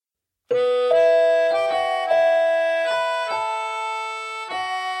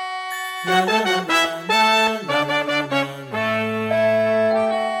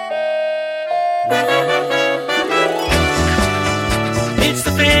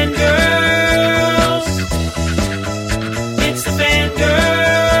Fangirls. It's the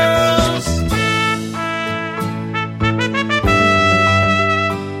Fangirls.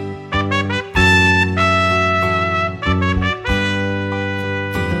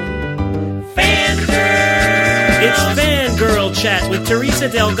 Fangirls. It's Fangirl Chat with Teresa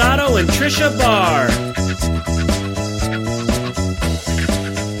Delgado and Trisha Barr.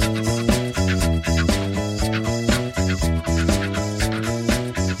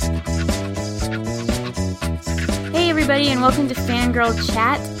 And welcome to Fangirl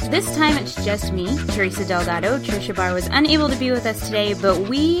Chat. This time it's just me, Teresa Delgado. Trisha Barr was unable to be with us today, but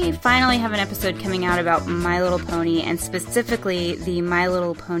we finally have an episode coming out about My Little Pony, and specifically the My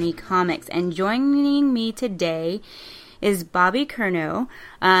Little Pony comics. And joining me today is Bobby Curnow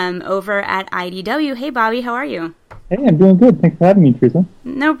over at IDW. Hey, Bobby, how are you? Hey, I'm doing good. Thanks for having me, Teresa.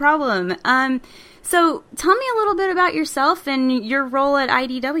 No problem. So tell me a little bit about yourself and your role at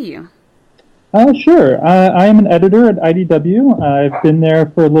IDW. Sure. I am an editor at IDW. I've been there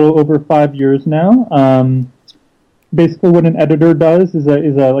for a little over 5 years now. Basically, what an editor does is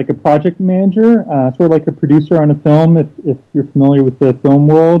like a project manager, sort of like a producer on a film. If you're familiar with the film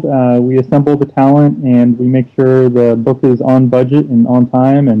world, we assemble the talent and we make sure the book is on budget and on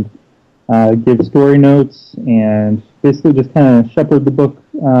time, and give story notes and basically just kind of shepherd the book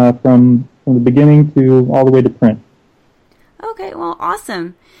from the beginning to all the way to print. Okay, well,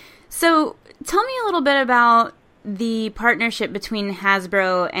 awesome. So tell me a little bit about the partnership between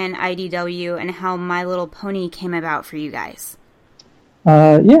Hasbro and IDW and how My Little Pony came about for you guys.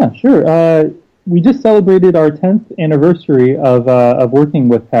 Yeah, sure. We just celebrated our 10th anniversary of working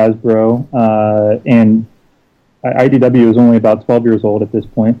with Hasbro, and IDW is only about 12 years old at this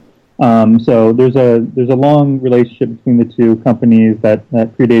point. So there's a long relationship between the two companies that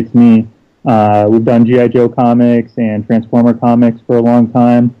predates me. We've done G.I. Joe comics and Transformer comics for a long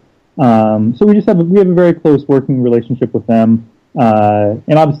time. So we have a very close working relationship with them,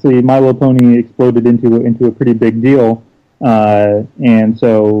 and obviously My Little Pony exploded into a pretty big deal, and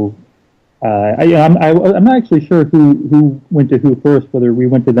so I'm not actually sure who went to who first, whether we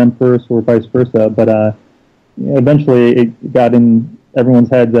went to them first or vice versa, but eventually it got in everyone's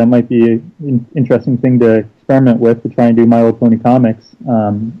head that might be an interesting thing to experiment with, to try and do My Little Pony comics.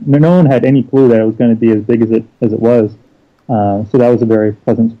 No one had any clue that it was going to be as big as it was. So that was a very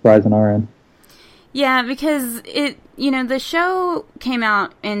pleasant surprise on our end. Yeah, because the show came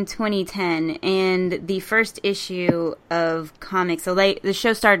out in 2010, and the first issue of comics, the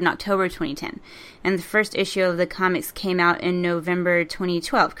show started in October 2010, and the first issue of the comics came out in November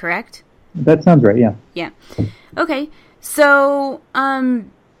 2012, correct? That sounds right, yeah. Yeah. Okay, so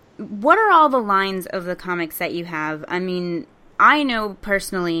what are all the lines of the comics that you have? I mean, I know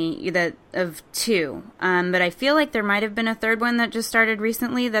personally that of two, but I feel like there might have been a third one that just started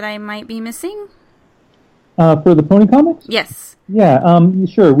recently that I might be missing. For the Pony comics? Yes. Yeah,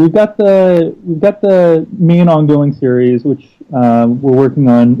 sure. We've got the main ongoing series, which we're working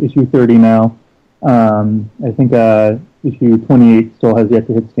on issue 30 now. I think issue 28 still has yet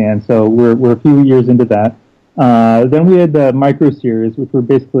to hit stand, so we're a few years into that. Then we had the micro series, which were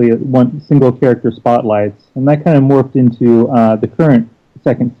basically one single character spotlights, and that kind of morphed into the current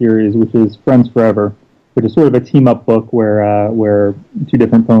second series, which is Friends Forever, which is sort of a team up book where two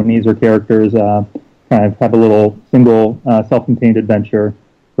different ponies or characters kind of have a little single self-contained adventure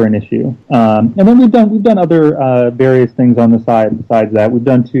for an issue. And then we've done other various things on the side besides that. We've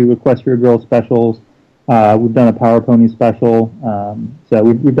done 2 Equestria Girls specials. We've done a Power Pony special. So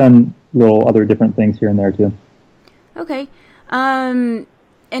we've done little other different things here and there too. Okay. And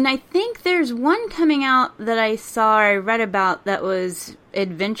I think there's one coming out that I read about that was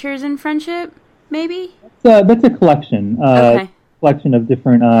Adventures in Friendship, maybe? That's a collection. Okay. Collection of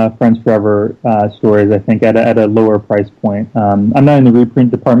different Friends Forever stories, I think, at a lower price point. I'm not in the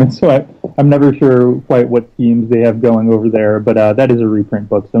reprint department, so I'm never sure quite what themes they have going over there, but that is a reprint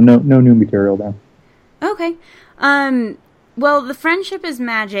book, so no new material there. Okay. Well, The Friendship is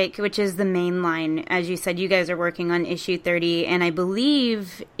Magic, which is the main line. As you said, you guys are working on issue 30, and I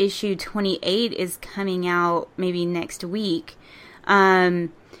believe issue 28 is coming out maybe next week.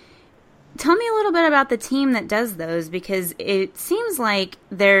 Tell me a little bit about the team that does those, because it seems like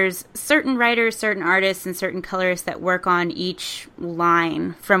there's certain writers, certain artists, and certain colorists that work on each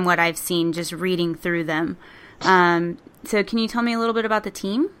line from what I've seen just reading through them. So can you tell me a little bit about the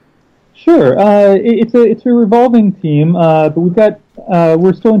team? Sure. It's a revolving team, but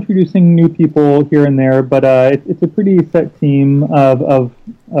we're still introducing new people here and there, but it's a pretty set team of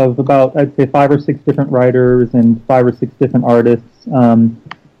about, I'd say, 5 or 6 different writers and 5 or 6 different artists.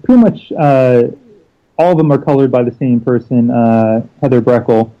 Pretty much all of them are colored by the same person, Heather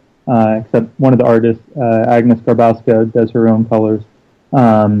Breckel, except one of the artists, Agnes Garbowska, does her own colors.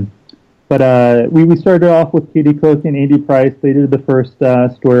 But we started off with Katie Cook and Andy Price. They did the first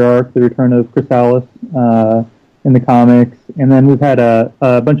story arc, The Return of Chrysalis, in the comics. And then we've had a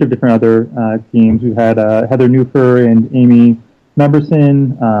bunch of different other teams. We've had Heather Newfer and Amy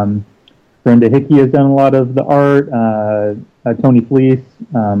Memberson. Brenda Hickey has done a lot of the art. Tony Fleece.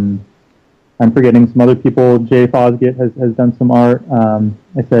 I'm forgetting some other people. Jay Fosgate has done some art.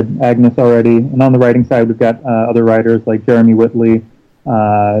 I said Agnes already. And on the writing side, we've got other writers like Jeremy Whitley,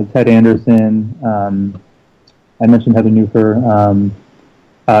 Ted Anderson. I mentioned Heather Newfer,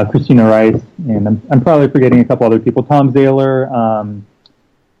 Christina Rice, and I'm probably forgetting a couple other people. Tom Zahler,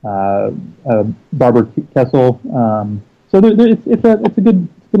 Barbara Kessel. So it's a good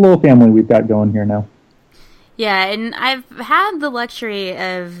little family we've got going here now. Yeah, and I've had the luxury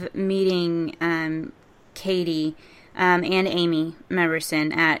of meeting Katie and Amy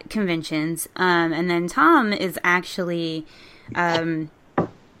Memberson at conventions, and then Tom is actually, I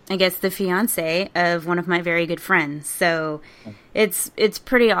guess, the fiance of one of my very good friends. So it's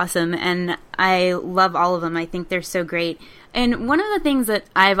pretty awesome, and I love all of them. I think they're so great. And one of the things that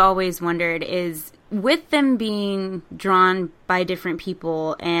I've always wondered is, with them being drawn by different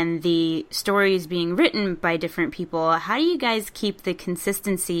people and the stories being written by different people, how do you guys keep the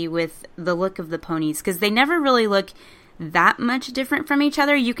consistency with the look of the ponies? Because they never really look that much different from each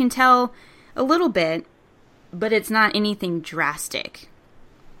other. You can tell a little bit, but it's not anything drastic.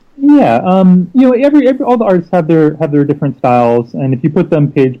 Yeah, every all the artists have their different styles, and if you put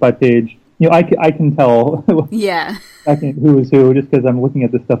them page by page, I can tell. Yeah, who is who just because I'm looking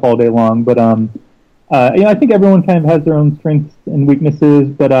at this stuff all day long. But I think everyone kind of has their own strengths and weaknesses.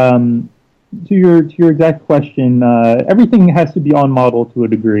 But to your exact question, everything has to be on model to a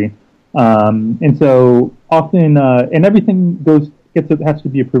degree, and so often and everything has to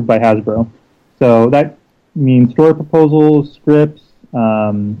be approved by Hasbro. So that means story proposals, scripts,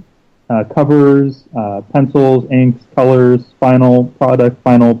 covers, pencils, inks, colors, final product,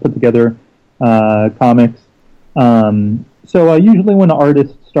 final put together comics. So usually when an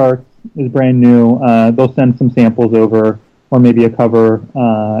artist is brand new, they'll send some samples over, or maybe a cover,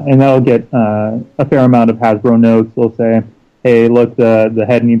 and that'll get a fair amount of Hasbro notes. They'll say, hey, look, the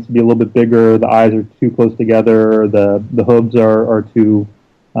head needs to be a little bit bigger, the eyes are too close together, the hooves are too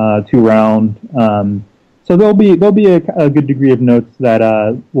round. So there'll be a good degree of notes that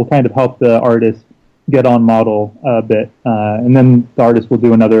will kind of help the artist get on model a bit, and then the artist will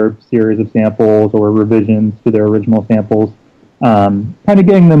do another series of samples or revisions to their original samples, kind of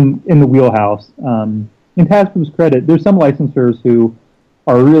getting them in the wheelhouse. In Hasbro's credit, there's some licensors who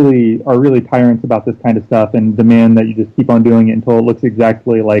are really tyrants about this kind of stuff and demand that you just keep on doing it until it looks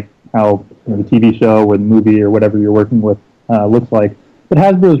exactly like how the TV show or the movie or whatever you're working with looks like. But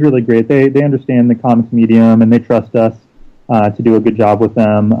Hasbro is really great. They understand the comics medium and they trust us to do a good job with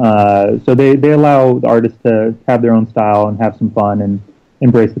them. So they allow the artists to have their own style and have some fun and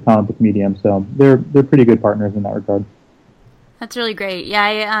embrace the comic book medium. So they're pretty good partners in that regard. That's really great.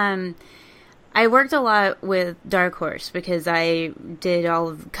 Yeah, I worked a lot with Dark Horse because I did all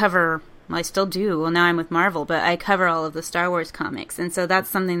of cover. Well, I still do. Well, now I'm with Marvel, but I cover all of the Star Wars comics. And so that's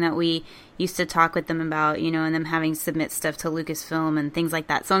something that we used to talk with them about, and them having submit stuff to Lucasfilm and things like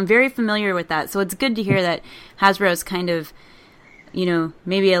that. So I'm very familiar with that. So it's good to hear that Hasbro's kind of,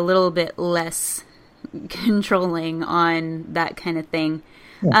 maybe a little bit less controlling on that kind of thing.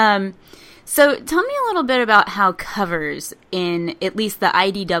 Yeah. So tell me a little bit about how covers in at least the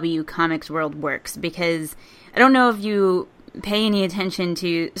IDW comics world works, because I don't know if you pay any attention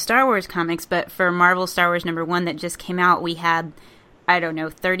to Star Wars comics, but for Marvel Star Wars #1 that just came out, we had,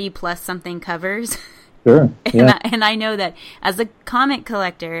 30 plus something covers. Sure. Yeah. And I know that as a comic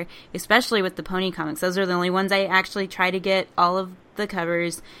collector, especially with the Pony comics, those are the only ones I actually try to get all of the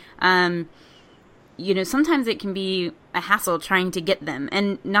covers. Sometimes it can be a hassle trying to get them,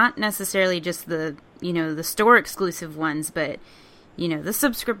 and not necessarily just the store exclusive ones, but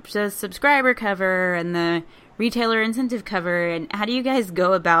the subscriber cover and the retailer incentive cover. And how do you guys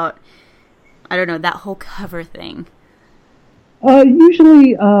go about, that whole cover thing?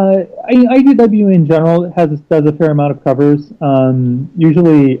 Usually, IDW in general does a fair amount of covers.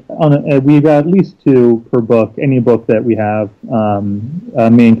 Usually, we've got at least 2 per book. Any book that we have, a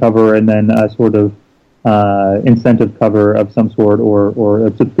main cover and then a sort of incentive cover of some sort, or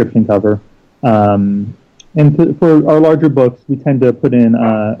a subscription cover. For our larger books, we tend to put in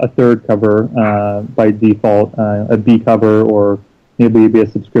a third cover by default, a B cover, or maybe a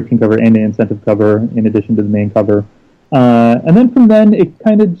subscription cover and an incentive cover in addition to the main cover. And then from then, it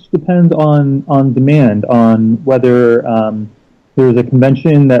kind of just depends on demand, on whether there's a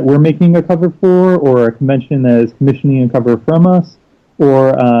convention that we're making a cover for, or a convention that is commissioning a cover from us, or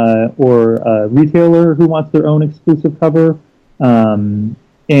a retailer who wants their own exclusive cover.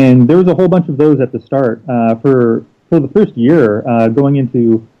 And there was a whole bunch of those at the start. For the first year, going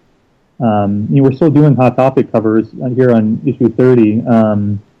into, we're still doing Hot Topic covers here on issue 30,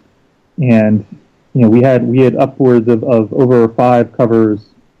 and we had upwards of over 5 covers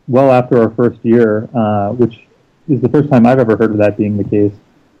well after our first year, which is the first time I've ever heard of that being the case.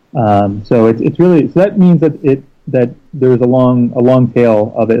 So it's really, so that means that there's a long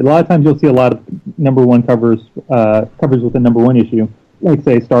tail of it. A lot of times you'll see a lot of number one covers with the number one issue, like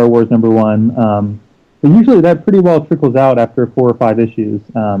say Star Wars number 1. But usually that pretty well trickles out after 4 or 5 issues.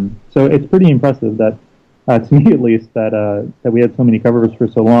 So it's pretty impressive that, to me at least, that we had so many covers for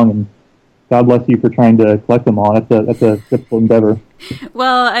so long, and God bless you for trying to collect them all. That's a difficult endeavor.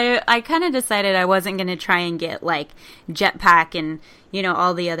 Well, I kind of decided I wasn't going to try and get like Jetpack and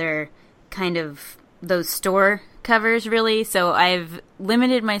all the other kind of those store covers really. So I've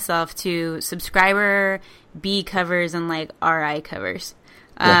limited myself to subscriber B covers and like RI covers.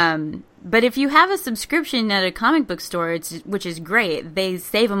 Yeah. But if you have a subscription at a comic book store, which is great, they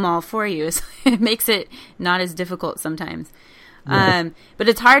save them all for you. So it makes it not as difficult sometimes. Yeah. But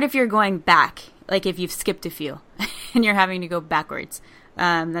it's hard if you're going back, like if you've skipped a few and you're having to go backwards.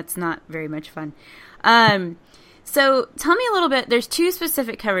 That's not very much fun. So tell me a little bit. There's 2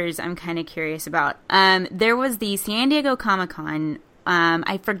 specific covers I'm kind of curious about. There was the San Diego Comic-Con.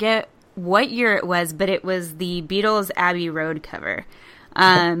 I forget what year it was, but it was the Beatles Abbey Road cover.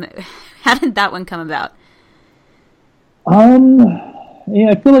 How did that one come about?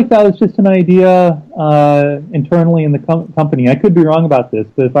 Yeah, I feel like that was just an idea internally in the company. I could be wrong about this,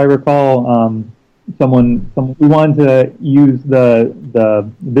 but if I recall, we wanted to use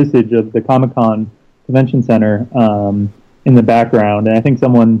the visage of the Comic-Con Convention Center in the background, and I think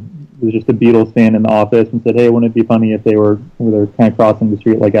someone was just a Beatles fan in the office and said, "Hey, wouldn't it be funny if they were kind of crossing the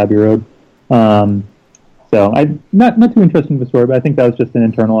street like Abbey Road?" So not too interesting of a story, but I think that was just an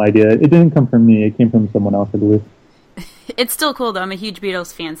internal idea. It didn't come from me; it came from someone else, I believe. It's still cool, though. I'm a huge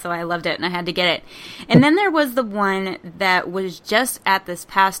Beatles fan, so I loved it, and I had to get it. And then there was the one that was just at this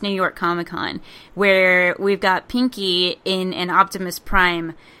past New York Comic-Con, where we've got Pinky in an Optimus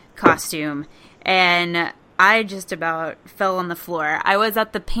Prime costume, and I just about fell on the floor. I was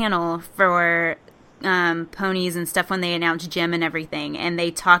at the panel for ponies and stuff when they announced Jim and everything, and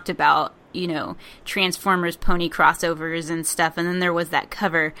they talked about, Transformers pony crossovers and stuff, and then there was that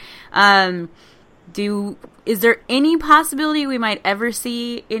cover. Is there any possibility we might ever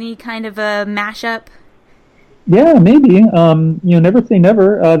see any kind of a mashup? Yeah, maybe. Never say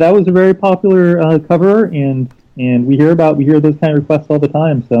never. That was a very popular cover, and we hear those kind of requests all the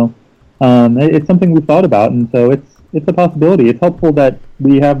time. So it's something we've thought about, and so it's a possibility. It's helpful that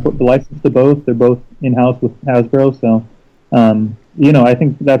we have the license to both. They're both in-house with Hasbro, so I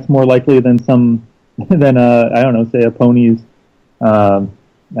think that's more likely than say a Ponies.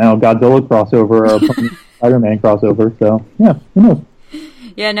 Godzilla crossover or a Spider-Man crossover. So, yeah, who knows?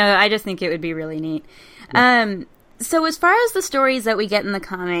 Yeah, no, I just think it would be really neat. So as far as the stories that we get in the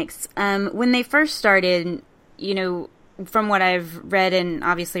comics, when they first started, from what I've read and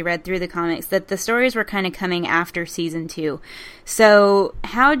obviously read through the comics, that the stories were kind of coming after season 2. So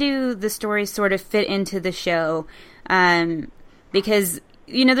how do the stories sort of fit into the show? Because,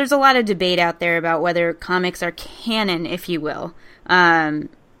 there's a lot of debate out there about whether comics are canon, if you will.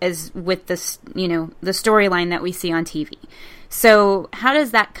 As with this, the storyline that we see on TV. So how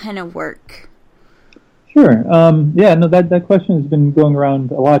does that kind of work? Sure. That question has been going around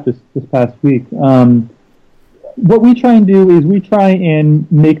a lot this past week. What we try and do is we try and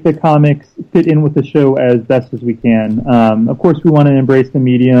make the comics fit in with the show as best as we can. Of course, we want to embrace the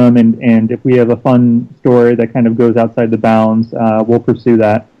medium, and if we have a fun story that kind of goes outside the bounds, we'll pursue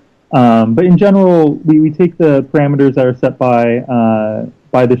that. But in general, we take the parameters that are set by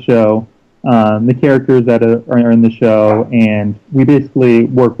the show, the characters that are in the show, and we basically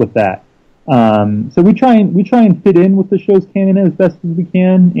work with that. So we try and fit in with the show's canon as best as we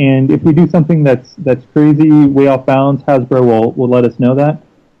can, and if we do something that's crazy, way off bounds, Hasbro will let us know that.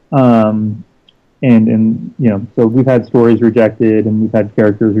 So we've had stories rejected, and we've had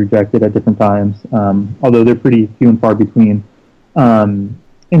characters rejected at different times, although they're pretty few and far between.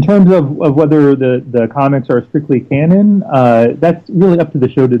 In terms of whether the comics are strictly canon, that's really up to the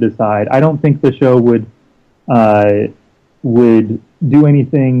show to decide. I don't think the show would do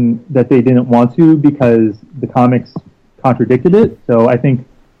anything that they didn't want to because the comics contradicted it. So I think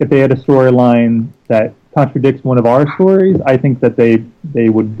if they had a storyline that contradicts one of our stories, I think that they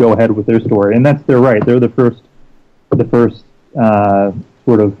would go ahead with their story, and that's their right. They're the first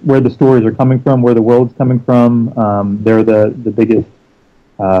sort of where the stories are coming from, where the world's coming from. They're the biggest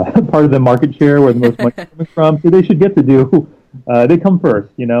part of the market share, where the most money is coming from. So they should get to do. They come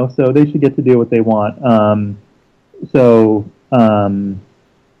first, so they should get to do what they want.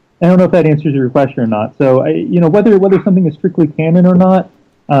 I don't know if that answers your question or not. So, whether something is strictly canon or not,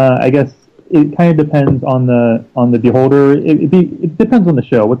 I guess it kind of depends on the beholder. It depends on the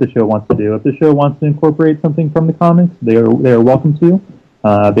show, what the show wants to do. If the show wants to incorporate something from the comics, they are welcome to.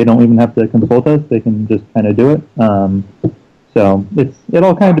 They don't even have to consult us; they can just kind of do it. So it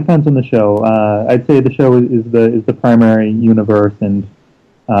all kind of depends on the show. I'd say the show is the primary universe, and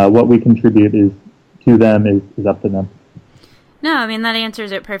what we contribute to them is up to them. No, I mean, that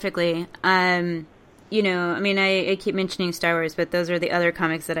answers it perfectly. I keep mentioning Star Wars, but those are the other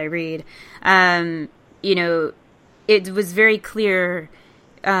comics that I read. It was very clear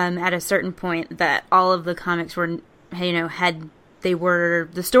at a certain point that all of the comics were,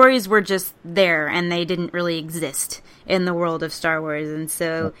 the stories were just there, and they didn't really exist in the world of Star Wars. And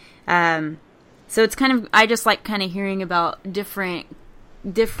so, so it's kind of, I just like kind of hearing about different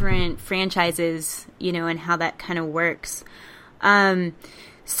franchises, and how that kind of works.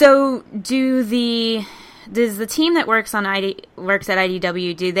 So does the team that works at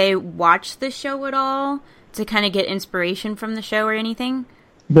IDW, do they watch the show at all to kind of get inspiration from the show or anything?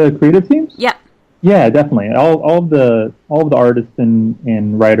 The creative teams? Yep. Yeah, definitely. All of the artists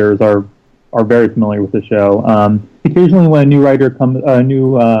and writers are very familiar with the show. Occasionally, when a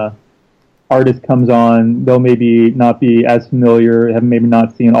new artist comes on, they'll maybe not be as familiar, have maybe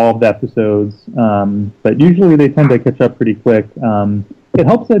not seen all of the episodes, but usually they tend to catch up pretty quick. It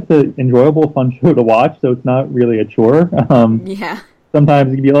helps that it's an enjoyable, fun show to watch, so it's not really a chore. Yeah.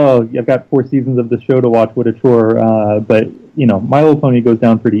 Sometimes you can be, I've got 4 seasons of the show to watch, what a chore. But, My Little Pony goes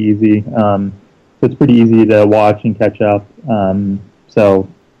down pretty easy, so it's pretty easy to watch and catch up. Everyone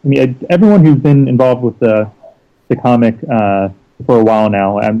who's been involved with the comic for a while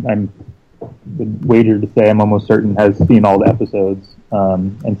now, I'm would wager to say I'm almost certain has seen all the episodes,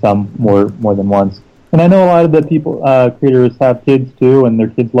 and some more than once. And I know a lot of the people, creators have kids too, and their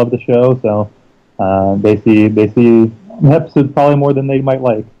kids love the show, so they see the episodes probably more than they might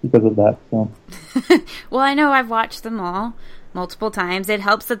like because of that. So, well, I know I've watched them all multiple times. It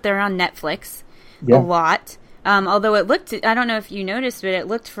helps that they're on Netflix yeah. a lot. Although it looked, I don't know if you noticed, but it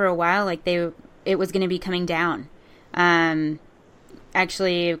looked for a while like it was going to be coming down.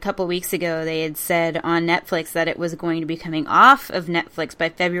 Actually, a couple weeks ago, they had said on Netflix that it was going to be coming off of Netflix by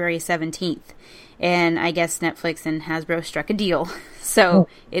February 17th. And I guess Netflix and Hasbro struck a deal. So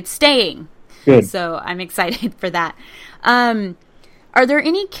it's staying. Good. So I'm excited for that. Are there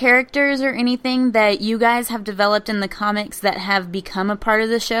any characters or anything that you guys have developed in the comics that have become a part of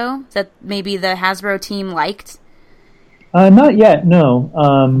the show that maybe the Hasbro team liked? Not yet, no.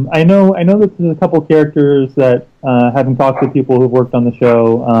 I know that there's a couple characters that, having talked to people who've worked on the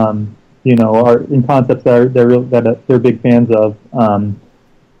show, are in concepts that they're big fans of.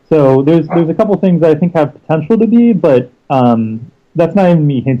 So there's a couple things that I think have potential to be, but that's not even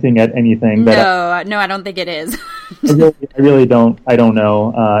me hinting at anything. No, I don't think it is. I really don't. I don't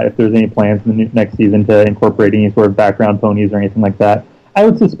know if there's any plans in the next season to incorporate any sort of background ponies or anything like that. I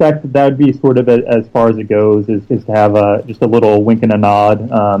would suspect that would be sort of as far as it goes, is to have just a little wink and a nod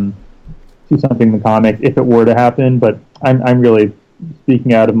to something in the comic if it were to happen. But I'm really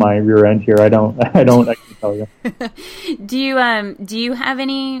speaking out of my rear end here. I can tell you. Do you have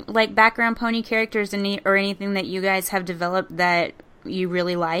any like background pony characters or anything that you guys have developed that you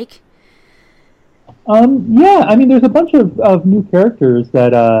really like? Yeah, I mean, there's a bunch of new characters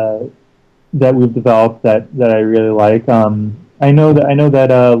that we've developed that I really like. I know that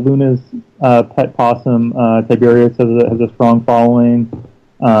Luna's pet possum Tiberius has a strong following.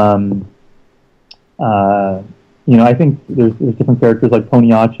 I think there's different characters like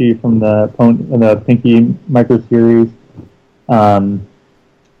Poniachi from the Pinky micro series.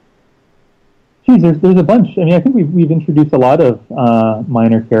 There's a bunch. I mean, I think we've introduced a lot of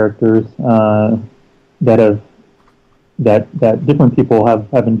minor characters that different people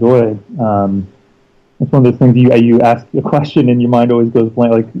have enjoyed. It's one of those things you ask a question and your mind always goes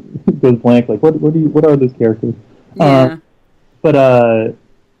blank. Like what are those characters? Yeah.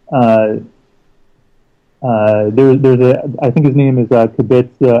 There's I think his name is Kibitz,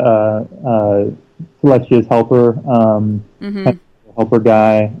 Celestia's helper, helper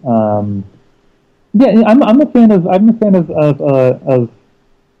guy. Yeah, I'm a fan of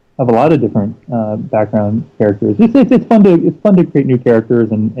a lot of different background characters. It's fun to create new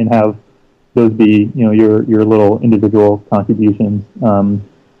characters and have those be your little individual contributions. I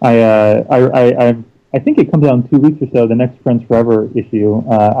think it comes out in 2 weeks or so. The next Friends Forever issue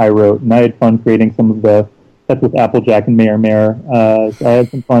I wrote, and I had fun creating some of the. That's with Applejack and Mayor Mare. So I had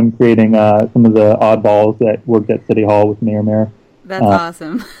some fun creating some of the oddballs that worked at City Hall with Mayor Mare. That's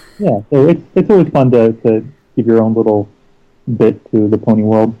awesome. Yeah, so it's always fun to give your own little bit to the pony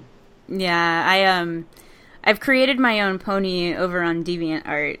world. Yeah, I've created my own pony over on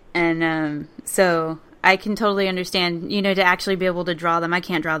DeviantArt, and so I can totally understand, to actually be able to draw them. I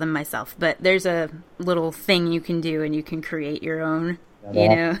can't draw them myself, but there's a little thing you can do, and you can create your own,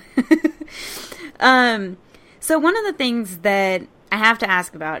 So one of the things that I have to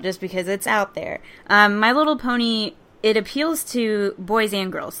ask about, just because it's out there, My Little Pony, it appeals to boys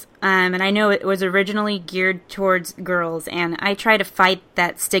and girls. And I know it was originally geared towards girls, and I try to fight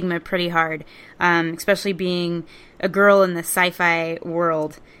that stigma pretty hard, especially being a girl in the sci-fi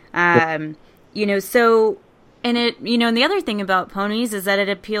world. And the other thing about ponies is that it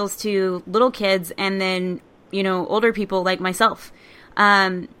appeals to little kids and then, older people like myself.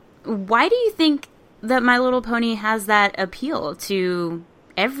 Why do you think that My Little Pony has that appeal to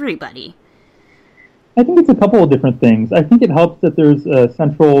everybody? I think it's a couple of different things. I think it helps that there's a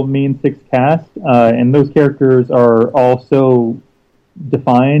central main 6 cast, and those characters are all so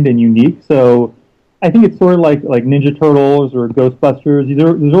defined and unique. So I think it's sort of like Ninja Turtles or Ghostbusters.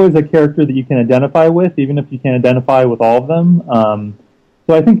 There's always a character that you can identify with, even if you can't identify with all of them.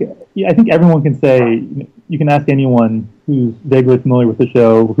 So I think everyone can say, you can ask anyone who's vaguely familiar with the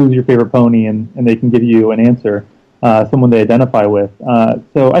show, who's your favorite pony, and they can give you an answer. Someone they identify with.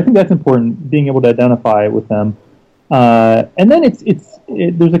 So I think that's important, being able to identify with them. And then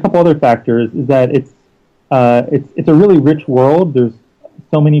there's a couple other factors. Is that it's a really rich world. There's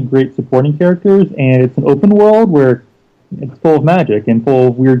so many great supporting characters, and it's an open world where it's full of magic and full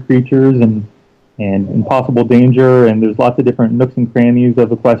of weird creatures and impossible danger. And there's lots of different nooks and crannies of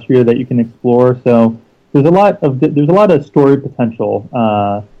Equestria that you can explore. So there's a lot of story potential.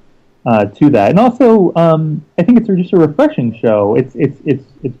 To that, and also I think it's just a refreshing show. It's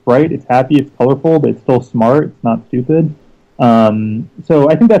bright, it's happy, it's colorful, but it's still smart. It's not stupid. So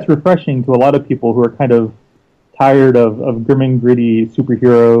I think that's refreshing to a lot of people who are kind of tired of grim and gritty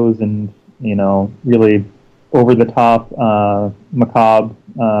superheroes and really over the top macabre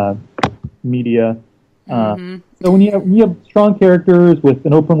media. So when you have strong characters with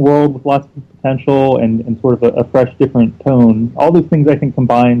an open world with lots of potential and sort of a fresh, different tone, all those things I think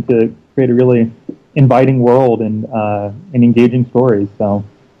combine to create a really inviting world and engaging stories. So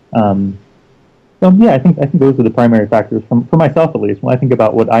yeah, I think those are the primary factors for myself, at least, when I think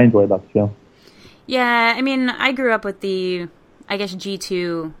about what I enjoy about the show. Yeah, I mean, I grew up with the, I guess,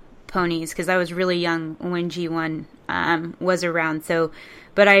 G2 ponies because I was really young when G1 was around. So.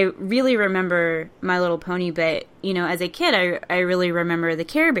 But I really remember My Little Pony, but, as a kid, I really remember the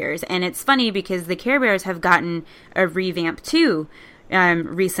Care Bears. And it's funny because the Care Bears have gotten a revamp, too,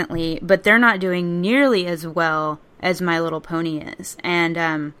 recently, but they're not doing nearly as well as My Little Pony is. And,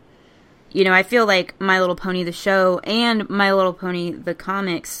 I feel like My Little Pony, the show, and My Little Pony, the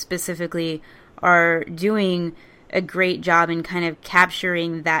comics specifically, are doing a great job in kind of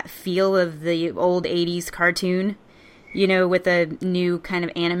capturing that feel of the old 80s cartoon. With a new kind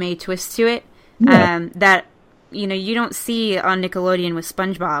of anime twist to it, that, you don't see on Nickelodeon with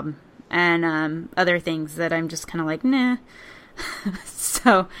SpongeBob and other things that I'm just kind of like, nah.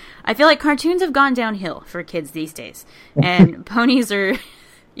 So I feel like cartoons have gone downhill for kids these days, and ponies are,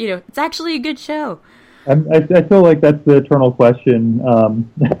 it's actually a good show. I feel like that's the eternal question.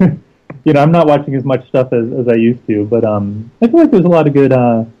 I'm not watching as much stuff as I used to, but I feel like there's a lot of good...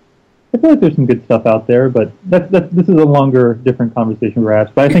 I feel like there's some good stuff out there, but this is a longer, different conversation perhaps.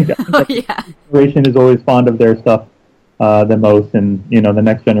 But I think the generation is always fond of their stuff the most, and the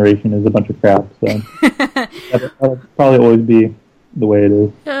next generation is a bunch of crap. So that'll probably always be the way it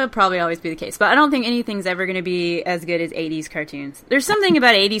is. It'll probably always be the case, but I don't think anything's ever going to be as good as 80s cartoons. There's something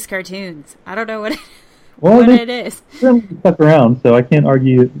about 80s cartoons. I don't know what it is. They're stuck around, so I can't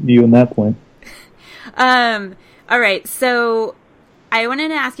argue you on that point. All right, so I wanted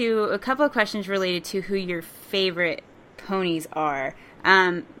to ask you a couple of questions related to who your favorite ponies are.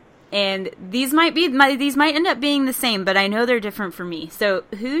 And these might end up being the same, but I know they're different for me. So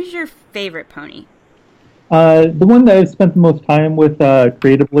who's your favorite pony? The one that I've spent the most time with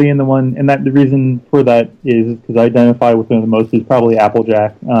creatively, and the reason for that is because I identify with them the most, is probably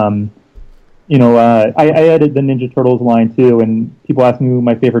Applejack. I added the Ninja Turtles line too, and people ask me who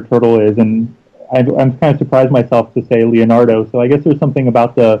my favorite turtle is, and I'm kind of surprised myself to say Leonardo. So I guess there's something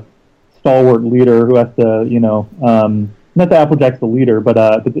about the stalwart leader who has to, not that Applejack's the leader, but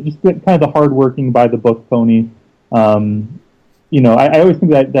just kind of the hardworking, by the book pony. I always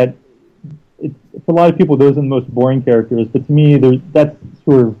think that for a lot of people, those are the most boring characters, but to me, that's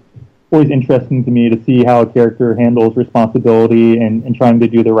sort of always interesting to me to see how a character handles responsibility and trying to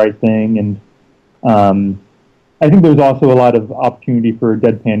do the right thing. And I think there's also a lot of opportunity for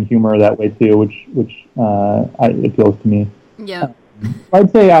deadpan humor that way too, which appeals to me. Yeah.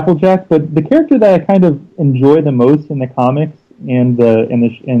 I'd say Applejack, but the character that I kind of enjoy the most in the comics and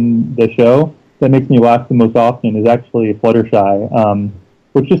the show that makes me laugh the most often is actually Fluttershy,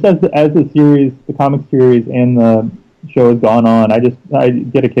 which just as the series, the comic series, and the show has gone on, I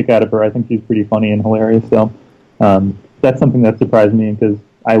get a kick out of her. I think she's pretty funny and hilarious. So that's something that surprised me, because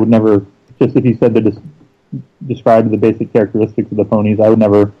I would never, just if you said to describe the basic characteristics of the ponies, I would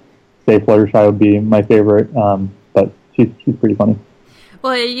never say Fluttershy would be my favorite. But she's pretty funny.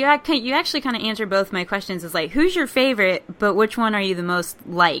 Well, you actually kind of answered both my questions. Is like, who's your favorite, but which one are you the most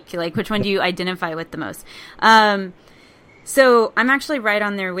like? Like, which one do you identify with the most? So I'm actually right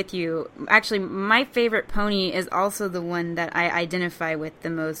on there with you. Actually, my favorite pony is also the one that I identify with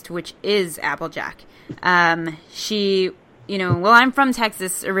the most, which is Applejack. She, I'm from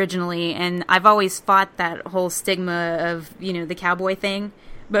Texas originally, and I've always fought that whole stigma of, the cowboy thing.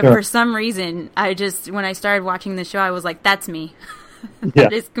 But Sure. For some reason, when I started watching the show, I was like, that's me. Yeah.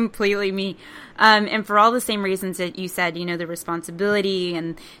 That is completely me. And for all the same reasons that you said, the responsibility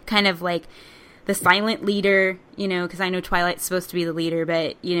and kind of like the silent leader, because I know Twilight's supposed to be the leader,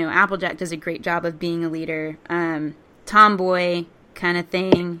 but, Applejack does a great job of being a leader. Tomboy kind of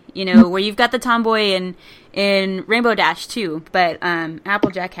thing, where you've got the tomboy in Rainbow Dash too, but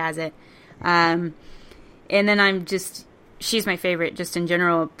Applejack has it. And then she's my favorite just in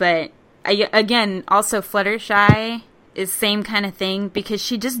general, but again, also Fluttershy is same kind of thing, because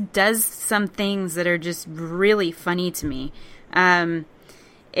she just does some things that are just really funny to me. And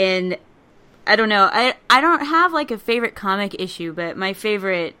I don't know, I don't have like a favorite comic issue, but my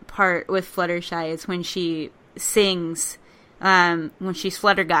favorite part with Fluttershy is when she sings, when she's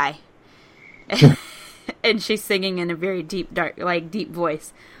Flutter Guy. And she's singing in a very deep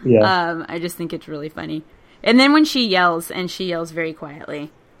voice. Yeah. I just think it's really funny. And then when she yells, and she yells very quietly,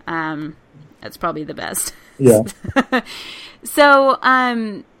 that's probably the best. Yeah. So,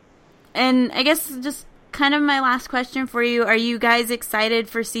 and I guess just kind of my last question for you: are you guys excited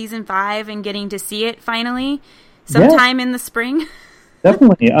for season 5 and getting to see it finally, sometime in the spring?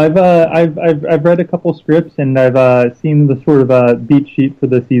 Definitely. I've read a couple scripts, and I've seen the sort of beat sheet for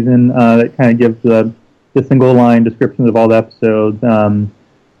the season that kind of gives the single line descriptions of all the episodes.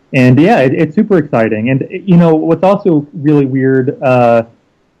 And yeah, it's super exciting. And what's also really weird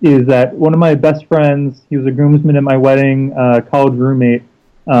is that one of my best friends, he was a groomsman at my wedding, college roommate,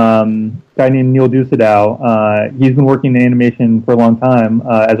 guy named Neil Dusadow. He's been working in animation for a long time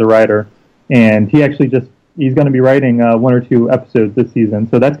as a writer, and he's going to be writing 1 or 2 episodes this season.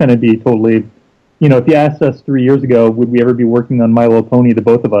 So that's going to be totally, if you asked us 3 years ago, would we ever be working on My Little Pony, to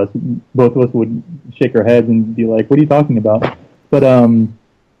both of us would shake our heads and be like, what are you talking about? But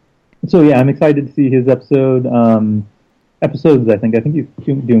so yeah, I'm excited to see his episodes. I think he's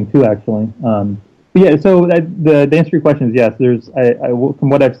doing 2 actually. But yeah, so the answer to your question is yes. From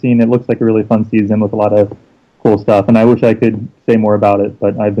what I've seen, it looks like a really fun season with a lot of cool stuff, and I wish I could say more about it,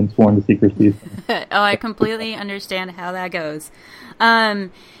 but I've been sworn to secrecy. Oh, I completely understand how that goes. And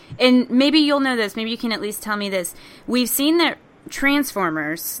maybe you'll know this. Maybe you can at least tell me this. We've seen that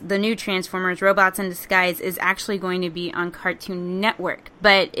Transformers, the new Transformers, Robots in Disguise, is actually going to be on Cartoon Network.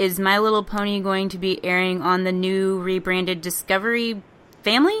 But is My Little Pony going to be airing on the new rebranded Discovery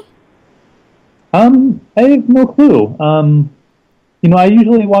Family? I have no clue. I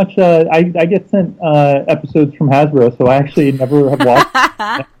usually watch. I get sent episodes from Hasbro, so I actually never have watched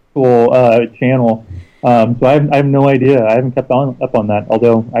the actual channel. So I have no idea. I haven't kept up on that,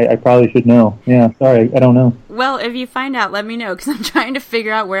 although I probably should know. Yeah, sorry, I don't know. Well, if you find out, let me know, because I'm trying to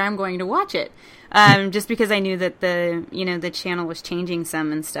figure out where I'm going to watch it. Just because I knew that the channel was changing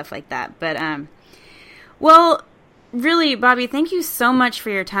some and stuff like that. But well, really, Bobby, thank you so much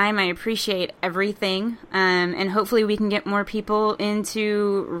for your time. I appreciate everything, and hopefully we can get more people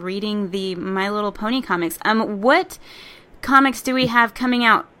into reading the My Little Pony comics. What comics do we have coming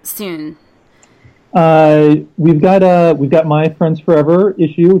out soon? We've got My Friends Forever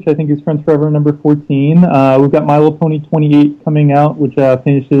issue, which I think is Friends Forever number 14. We've got My Little Pony 28 coming out, which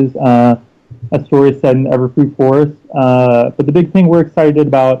finishes a story set in Everfree Forest. But the big thing we're excited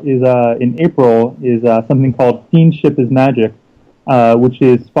about is in April is something called Fiendship is Magic, which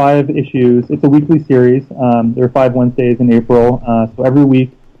is 5 issues. It's a weekly series. There are 5 Wednesdays in April. So every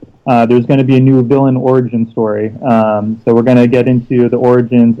week there's going to be a new villain origin story. So we're going to get into the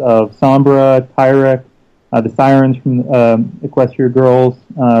origins of Sombra, Tyrek, the Sirens from Equestria Girls,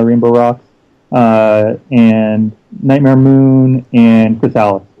 Rainbow Rocks, and Nightmare Moon, and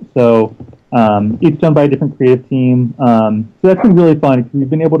Chrysalis. So each done by a different creative team. So that's been really fun because we've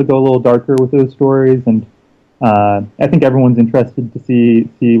been able to go a little darker with those stories, and I think everyone's interested to see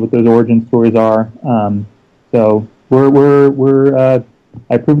what those origin stories are. So I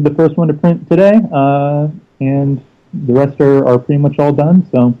approved the first one to print today, and the rest are pretty much all done.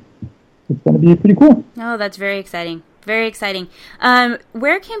 So it's going to be pretty cool. Oh, that's very exciting. Very exciting.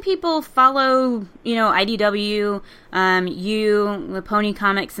 Where can people follow, IDW, the Pony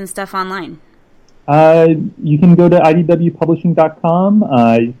Comics and stuff online? You can go to idwpublishing.com.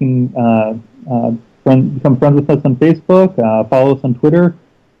 You can become friends with us on Facebook, follow us on Twitter.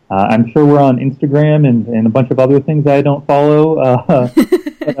 I'm sure we're on Instagram and a bunch of other things I don't follow.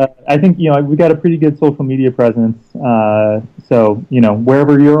 I think, we got a pretty good social media presence. So,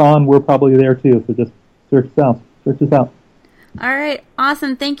 wherever you're on, we're probably there too. So just search us out. All right.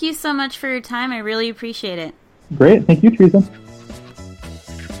 Awesome. Thank you so much for your time. I really appreciate it. Great. Thank you, Teresa.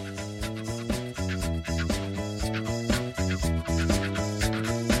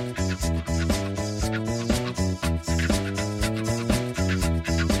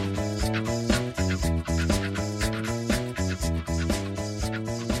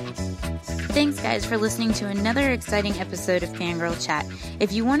 Thanks, guys, for listening to another exciting episode of Fangirl Chat.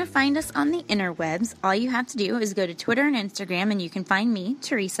 If you want to find us on the interwebs, all you have to do is go to Twitter and Instagram, and you can find me,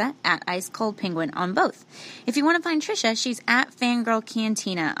 Teresa, at Ice Cold Penguin on both. If you want to find Trisha, she's at Fangirl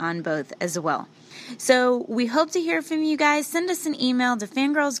Cantina on both as well. So we hope to hear from you guys. Send us an email to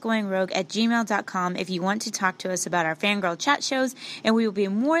fangirlsgoingrogue@gmail.com if you want to talk to us about our Fangirl Chat shows, and we will be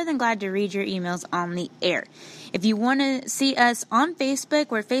more than glad to read your emails on the air. If you want to see us on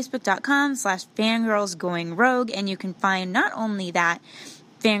Facebook, we're facebook.com/fangirlsgoingrogue, and you can find not only that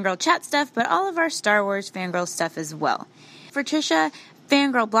Fangirl Chat stuff, but all of our Star Wars Fangirl stuff as well. For Trisha,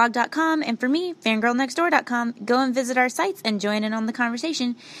 fangirlblog.com, and for me, fangirlnextdoor.com. Go and visit our sites and join in on the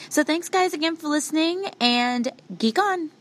conversation. So thanks, guys, again for listening, and geek on!